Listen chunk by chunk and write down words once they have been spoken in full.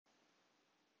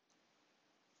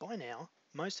By now,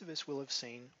 most of us will have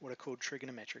seen what are called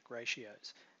trigonometric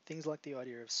ratios, things like the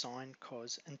idea of sine,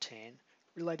 cos, and tan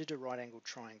related to right-angled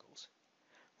triangles.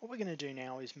 What we're going to do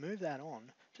now is move that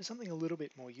on to something a little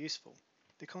bit more useful,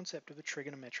 the concept of a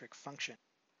trigonometric function.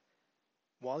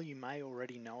 While you may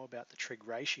already know about the trig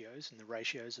ratios and the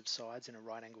ratios of sides in a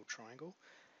right-angled triangle,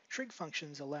 trig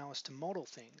functions allow us to model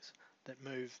things that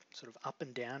move sort of up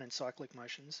and down in cyclic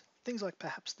motions, things like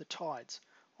perhaps the tides,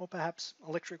 or perhaps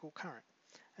electrical current,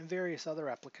 and various other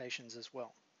applications as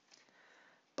well.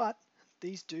 But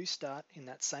these do start in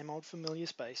that same old familiar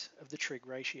space of the trig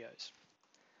ratios.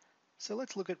 So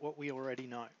let's look at what we already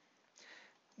know.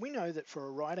 We know that for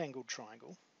a right-angled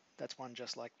triangle, that's one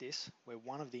just like this, where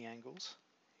one of the angles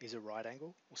is a right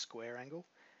angle or square angle,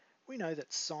 we know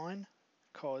that sine,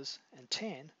 cos, and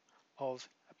tan of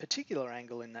a particular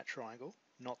angle in that triangle,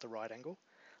 not the right angle,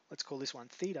 let's call this one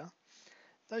theta,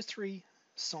 those three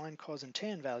sine, cos, and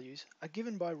tan values are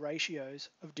given by ratios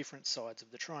of different sides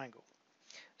of the triangle.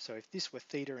 So if this were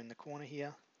theta in the corner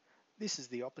here, this is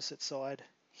the opposite side,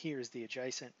 here is the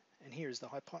adjacent, and here is the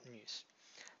hypotenuse.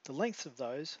 The lengths of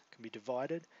those can be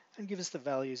divided and give us the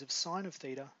values of sine of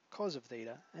theta, cos of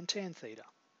theta, and tan theta.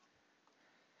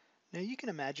 Now you can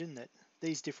imagine that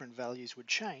these different values would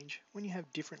change when you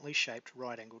have differently shaped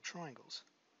right-angled triangles.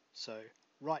 So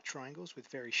right triangles with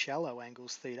very shallow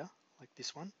angles theta, like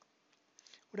this one,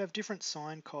 would have different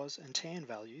sine, cos, and tan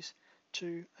values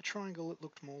to a triangle that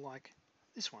looked more like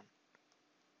this one.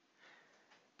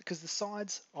 Because the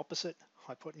sides, opposite,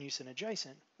 hypotenuse, and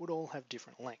adjacent would all have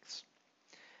different lengths.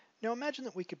 Now imagine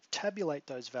that we could tabulate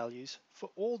those values for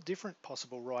all different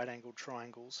possible right-angled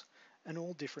triangles and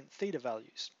all different theta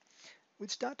values.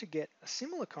 We'd start to get a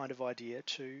similar kind of idea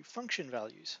to function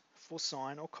values for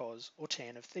sine or cos or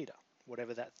tan of theta,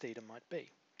 whatever that theta might be.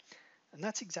 And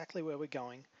that's exactly where we're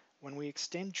going when we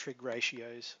extend trig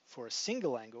ratios for a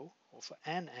single angle or for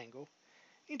an angle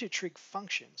into trig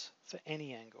functions for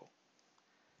any angle.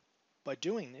 By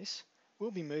doing this,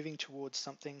 we'll be moving towards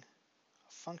something,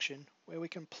 a function, where we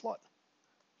can plot,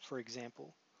 for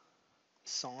example,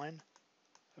 sine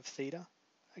of theta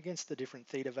against the different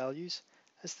theta values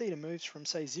as theta moves from,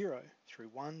 say, 0 through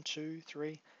 1, 2,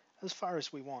 3, as far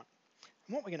as we want.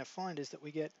 And what we're going to find is that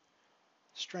we get,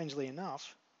 strangely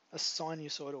enough, a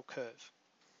sinusoidal curve.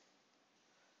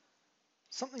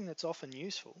 Something that's often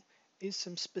useful is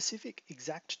some specific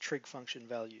exact trig function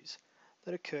values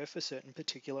that occur for certain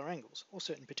particular angles or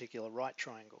certain particular right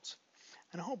triangles.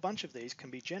 And a whole bunch of these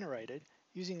can be generated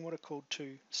using what are called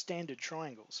two standard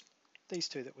triangles, these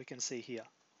two that we can see here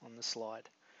on the slide.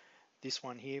 This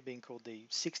one here being called the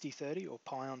 60-30 or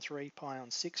pi on 3, pi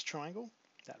on 6 triangle.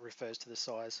 That refers to the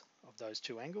size of those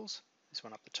two angles. This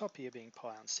one up the top here being pi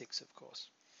on 6, of course.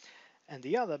 And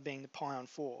the other being the pi on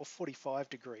 4 or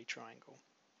 45-degree triangle.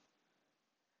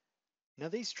 Now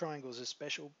these triangles are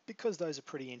special because those are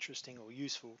pretty interesting or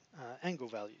useful angle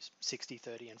values, 60,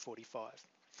 30, and 45.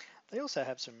 They also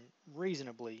have some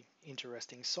reasonably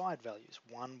interesting side values,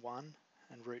 1, 1,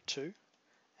 and root 2.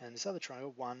 And this other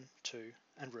triangle, 1, 2,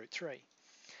 and root 3.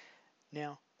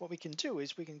 Now, what we can do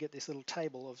is we can get this little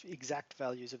table of exact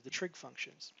values of the trig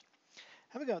functions.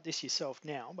 Have a go at this yourself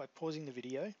now by pausing the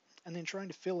video and then trying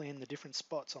to fill in the different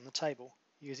spots on the table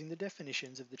using the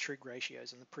definitions of the trig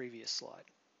ratios on the previous slide.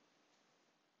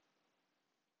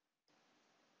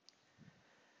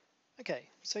 Okay,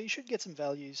 so you should get some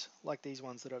values like these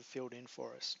ones that I've filled in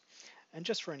for us. And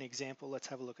just for an example, let's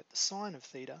have a look at the sine of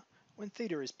theta when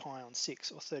theta is pi on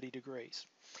 6 or 30 degrees.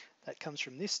 That comes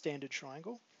from this standard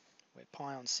triangle where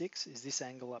pi on 6 is this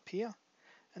angle up here.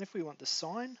 And if we want the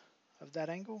sine of that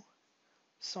angle,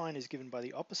 sine is given by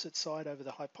the opposite side over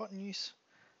the hypotenuse.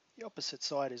 The opposite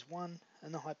side is 1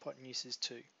 and the hypotenuse is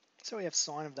 2. So we have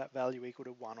sine of that value equal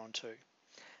to 1 on 2.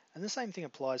 And the same thing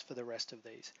applies for the rest of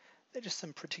these. They're just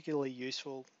some particularly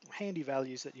useful, handy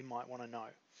values that you might want to know.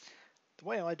 The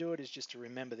way I do it is just to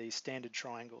remember these standard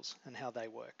triangles and how they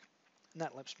work. And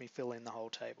that lets me fill in the whole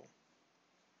table.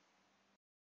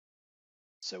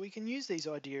 So we can use these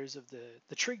ideas of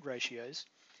the trig ratios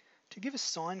to give us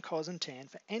sine, cos, and tan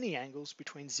for any angles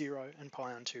between 0 and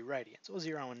pi on 2 radians, or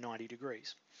 0 and 90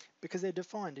 degrees, because they're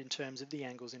defined in terms of the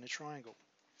angles in a triangle.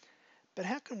 But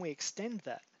how can we extend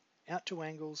that out to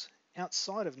angles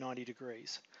outside of 90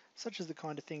 degrees, such as the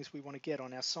kind of things we want to get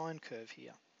on our sine curve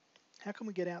here? How can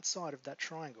we get outside of that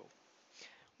triangle?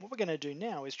 What we're going to do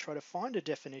now is try to find a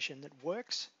definition that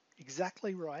works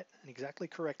exactly right and exactly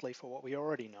correctly for what we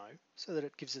already know, so that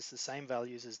it gives us the same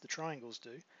values as the triangles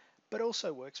do, but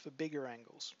also works for bigger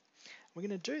angles. We're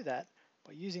going to do that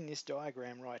by using this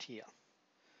diagram right here.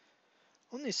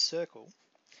 On this circle,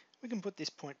 we can put this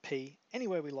point P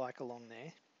anywhere we like along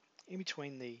there, in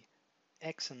between the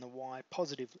x and the y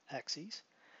positive axes,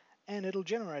 and it'll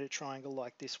generate a triangle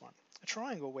like this one. A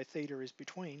triangle where theta is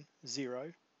between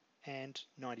 0 and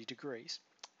 90 degrees.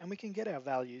 And we can get our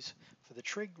values for the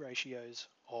trig ratios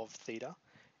of theta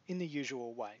in the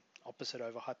usual way, opposite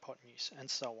over hypotenuse, and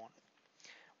so on.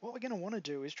 What we're going to want to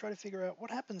do is try to figure out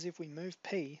what happens if we move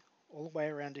p all the way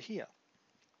around to here,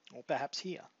 or perhaps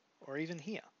here, or even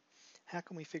here. How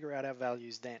can we figure out our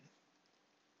values then?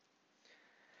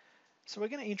 So we're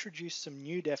going to introduce some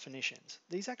new definitions.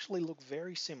 These actually look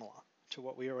very similar to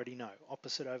what we already know,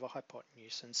 opposite over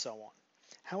hypotenuse and so on.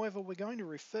 However, we're going to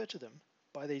refer to them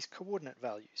by these coordinate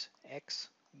values, x,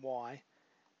 y,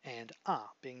 and r,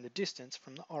 being the distance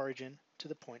from the origin to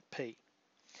the point P.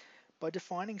 By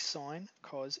defining sine,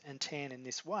 cos, and tan in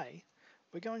this way,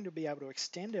 we're going to be able to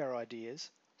extend our ideas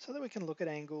so that we can look at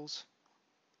angles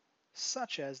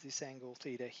such as this angle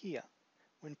theta here,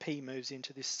 when P moves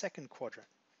into this second quadrant,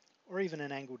 or even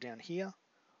an angle down here,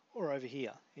 or over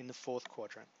here in the fourth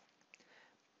quadrant.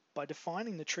 By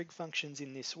defining the trig functions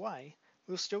in this way,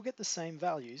 we'll still get the same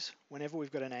values whenever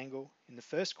we've got an angle in the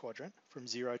first quadrant from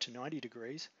 0 to 90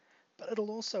 degrees, but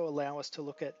it'll also allow us to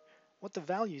look at what the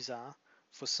values are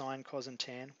for sine, cos, and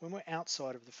tan when we're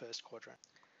outside of the first quadrant.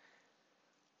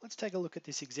 Let's take a look at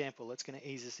this example that's going to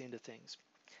ease us into things.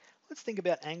 Let's think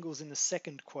about angles in the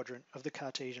second quadrant of the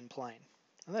Cartesian plane.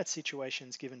 And that situation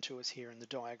is given to us here in the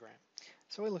diagram.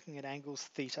 So we're looking at angles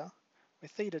theta, where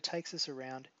theta takes us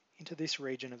around into this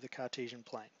region of the Cartesian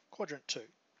plane, quadrant 2.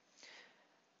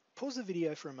 Pause the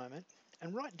video for a moment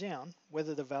and write down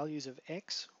whether the values of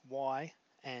x, y,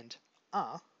 and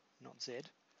r, not z,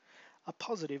 are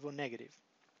positive or negative.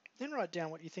 Then write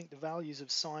down what you think the values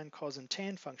of sine, cos, and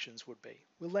tan functions would be.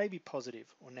 Will they be positive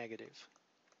or negative?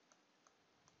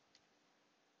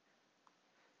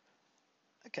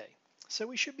 Okay, so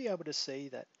we should be able to see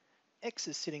that x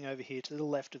is sitting over here to the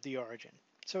left of the origin.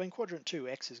 So in quadrant 2,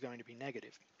 x is going to be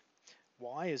negative.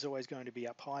 Y is always going to be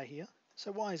up high here,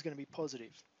 so y is going to be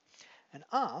positive. And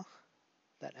r,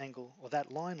 that angle or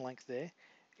that line length there,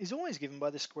 is always given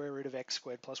by the square root of x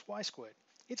squared plus y squared.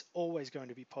 It's always going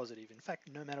to be positive, in fact,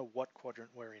 no matter what quadrant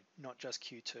we're in, not just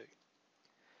Q2.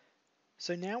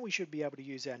 So now we should be able to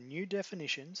use our new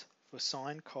definitions for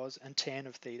sine, cos, and tan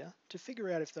of theta to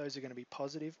figure out if those are going to be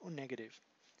positive or negative.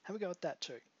 Have a go at that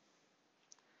too.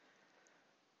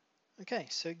 Okay,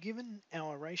 so given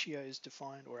our ratios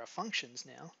defined, or our functions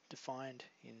now, defined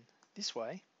in this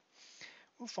way,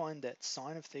 we'll find that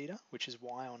sine of theta, which is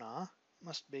y on r,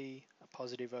 must be a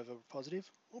positive over a positive,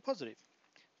 or positive.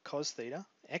 Cos theta,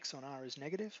 x on r is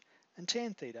negative, and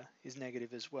tan theta is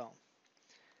negative as well.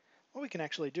 What we can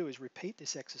actually do is repeat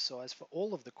this exercise for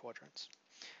all of the quadrants.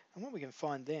 And what we can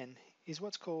find then is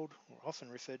what's called, or often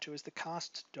referred to as the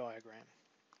cast diagram.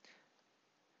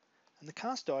 And the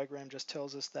cast diagram just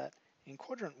tells us that in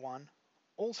quadrant 1,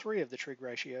 all three of the trig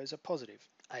ratios are positive,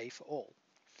 A for all.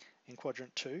 In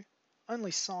quadrant 2,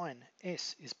 only sine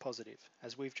S is positive,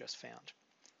 as we've just found.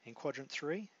 In quadrant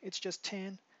 3, it's just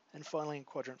tan, and finally in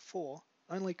quadrant 4,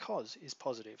 only cos is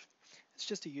positive. It's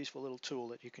just a useful little tool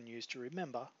that you can use to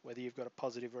remember whether you've got a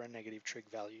positive or a negative trig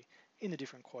value in the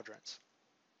different quadrants.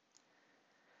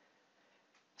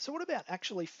 So what about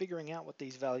actually figuring out what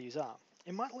these values are?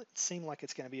 It might seem like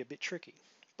it's going to be a bit tricky,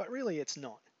 but really it's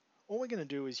not. All we're going to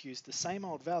do is use the same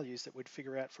old values that we'd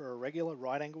figure out for a regular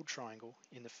right-angled triangle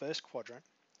in the first quadrant,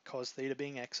 cos theta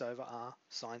being x over r,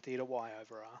 sine theta y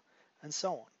over r, and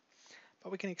so on.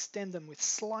 But we can extend them with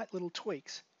slight little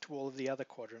tweaks to all of the other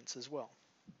quadrants as well.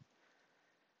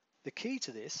 The key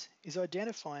to this is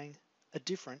identifying a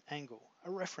different angle,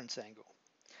 a reference angle.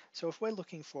 So if we're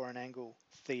looking for an angle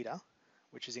theta,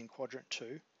 which is in quadrant 2,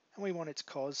 and we want its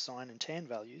cos, sine, and tan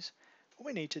values, what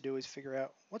we need to do is figure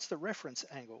out what's the reference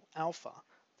angle, alpha,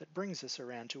 that brings us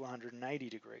around to 180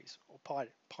 degrees, or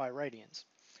pi radians.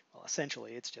 Well,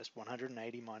 essentially it's just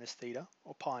 180 minus theta,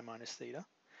 or pi minus theta.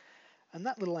 And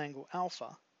that little angle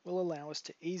alpha will allow us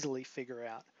to easily figure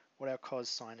out what our cos,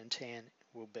 sine, and tan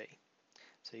will be.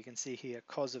 So you can see here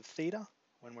cos of theta,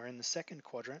 when we're in the second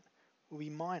quadrant, will be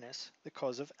minus the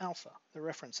cos of alpha, the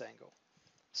reference angle.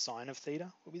 Sine of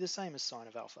theta will be the same as sine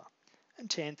of alpha, and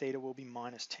tan theta will be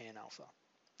minus tan alpha.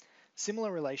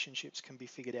 Similar relationships can be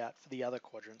figured out for the other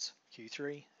quadrants,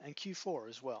 Q3 and Q4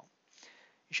 as well.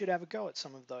 You should have a go at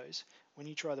some of those when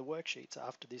you try the worksheets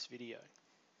after this video.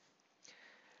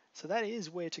 So that is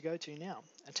where to go to now.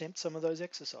 Attempt some of those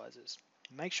exercises.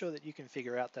 Make sure that you can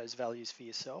figure out those values for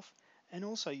yourself, and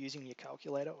also using your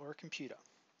calculator or a computer.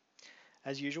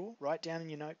 As usual, write down in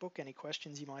your notebook any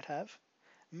questions you might have,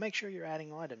 and make sure you're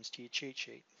adding items to your cheat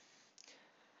sheet.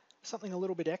 Something a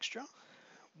little bit extra,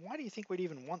 Why do you think we'd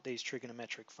even want these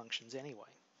trigonometric functions anyway?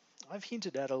 I've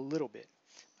hinted at a little bit,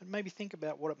 but maybe think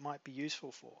about what it might be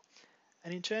useful for.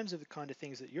 And in terms of the kind of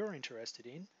things that you're interested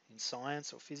in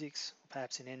science or physics, or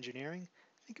perhaps in engineering,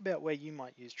 think about where you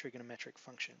might use trigonometric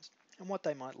functions and what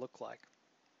they might look like.